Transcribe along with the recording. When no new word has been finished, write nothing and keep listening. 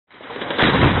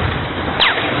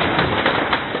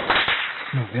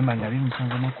Novemba nga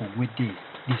 2007 omwaka ogwedde,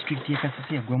 disitulikiti y'e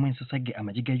Kasese yaggwamu ensasagge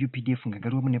amagye ga UPDF nga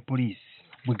gali wamu ne poliisi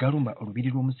bwe galumba olubiri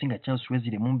lw'Omusinga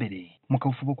Rwenzori mu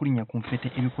kafubo okulinnya ku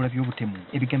nfeete ebikola by'obutemu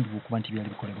ebigambibwa okuba nti byali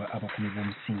bikolebwa abakuumi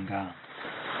b'Omusinga.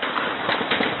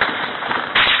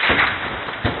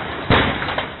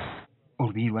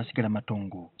 Olubiri lwasigala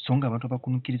matongo so nga abantu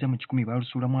abakunukkiriza mu 100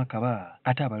 baalusuulamu akaba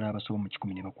ate abalala basoba mu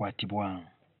 10 ne bakwatibwa.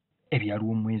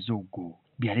 Ebyaliwo mu mwezi ogwo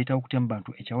byaleetawo okutya mu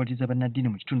bantu ekyawaliriza bannaddiini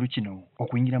mu kitundu kino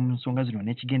okuyingira mu nsonga zino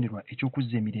n'ekigenderwa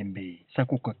eky'okuzza emirembe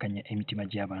ssaako okukkakkanya emitima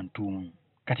gy'abantu.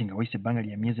 Kati nga wayise ebbanga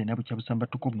lya myezi 4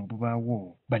 bukyabusambatuko buno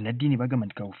obubaawo, bannaddiini bagamba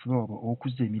nti kawufuba waabwe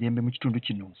ow'okuzza emirembe mu kitundu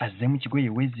kino azzeemu kigoye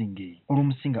weezinge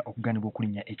olw'Omusinga okugaanibwa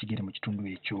okulinnya ekigere mu kitundu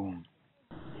ekyo.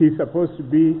 He's supposed to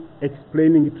be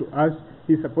explaining to us,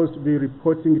 he's supposed to be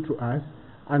reporting to us,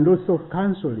 and also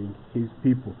counseling his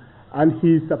people. And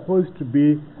he's supposed to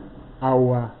be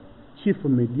our chief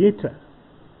mediator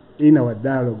in our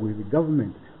dialogue with the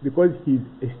government, because he's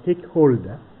a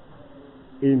stakeholder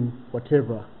in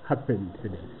whatever happened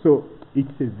today. So it's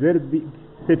a very big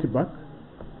setback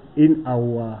in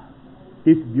our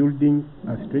peace building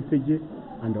strategy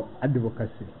and our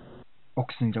advocacy.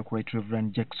 Okusinziira ku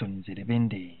Reverend Jackson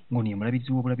Nzerebende ng'ono ye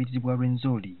mulabirizi w'obulabirizi bwa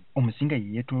Rwenzori, Omusinga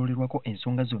ye yeetoololebwako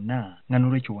ensonga zonna nga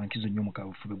n'olwekyo wankizo nnyo mu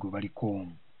kabufubi gwe baliko.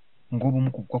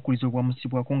 Ng'obumu ku bukwakkulizo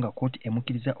obwamusibwako nga kkooti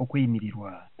emukkiriza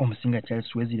okweyimirirwa, Omusinga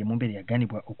Rwenzori mu mbeera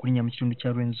yaganibwa okulinnya mu kitundu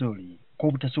kya Rwenzori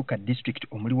k'obutasukka disitulikiti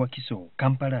omuli Wakiso,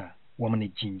 Kampala wamu ne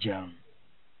Jinja.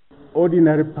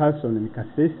 Ordinary person in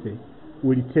Kasese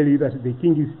will tell you that the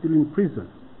king is still in prison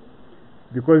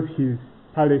because his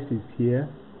palace is here,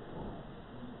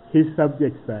 his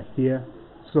subjects are here,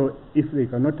 so if they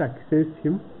cannot access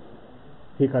him,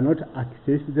 he cannot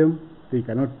access them, they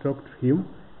cannot talk to him,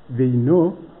 they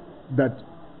know that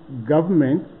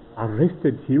government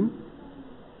arrested him,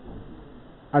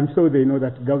 and so they know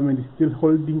that government is still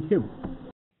holding him.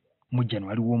 Mu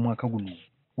January w'omwaka guno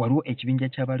waliwo ekibinja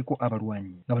ky'abaaliko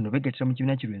abalwanyi nga bano beegattira mu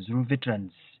kibiina Rwenzururu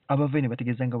veterans abavayo ne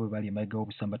bategeeza nga bwe baali emabega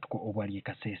w'obusambatuko obwali e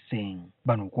Kasese.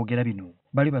 Bano okwogera bino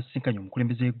baali basisinkanye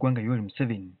omukulembeze w'eggwanga Yoweri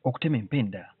Museveni okutema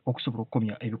empenda okusobola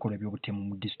okukomya ebikolwa by'obutemu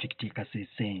mu disitulikiti y'e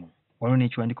Kasese. Waliwo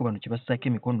n'ekiwandiiko bano kye bassaako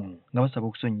emikono nga basaba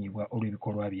okusonyiyibwa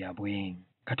olw'ebikolwa byabwe.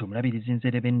 Kati Omulabirizi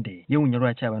Nzerebende yeewuunya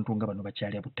lwaki abantu nga bano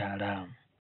bakyalya butaala.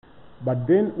 But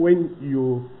then when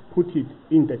you put it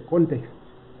in the context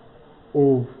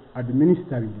of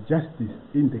administering justice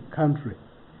in the country,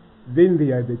 then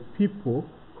they are the people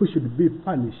who should be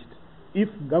punished. If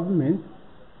government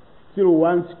still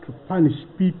wants to punish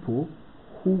people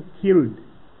who killed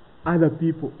other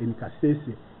people in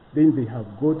Kasese, then they have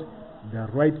got the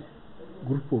right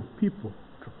group of people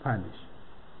to punish.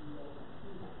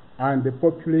 And the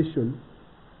population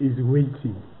is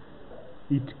waiting.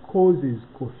 It causes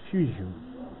confusion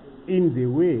in the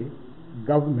way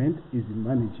government is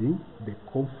managing the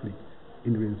conflict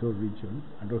in the Rwenzori region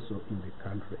and also in the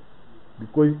country,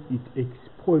 because it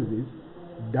exposes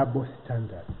double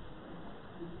standards.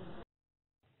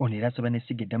 Ono era asaba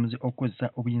n'essiga eddamuzi okuzza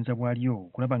obuyinza bwalyo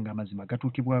kulaba ng'amazima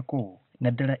gatuukibwako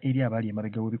naddala eri abaali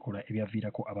emabega w'ebikolwa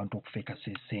ebyaviirako abantu okufa e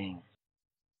Kasese.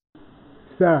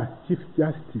 Sir Chief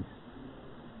Justice,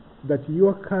 that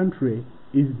your country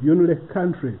is the only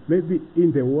country maybe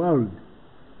in the world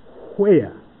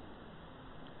where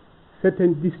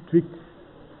certain districts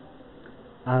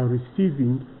are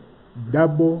receiving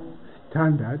double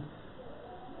standards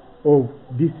of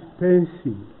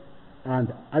dispensing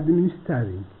and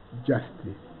administering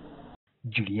justice.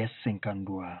 Julius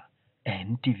Senkandwa,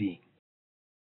 NTV.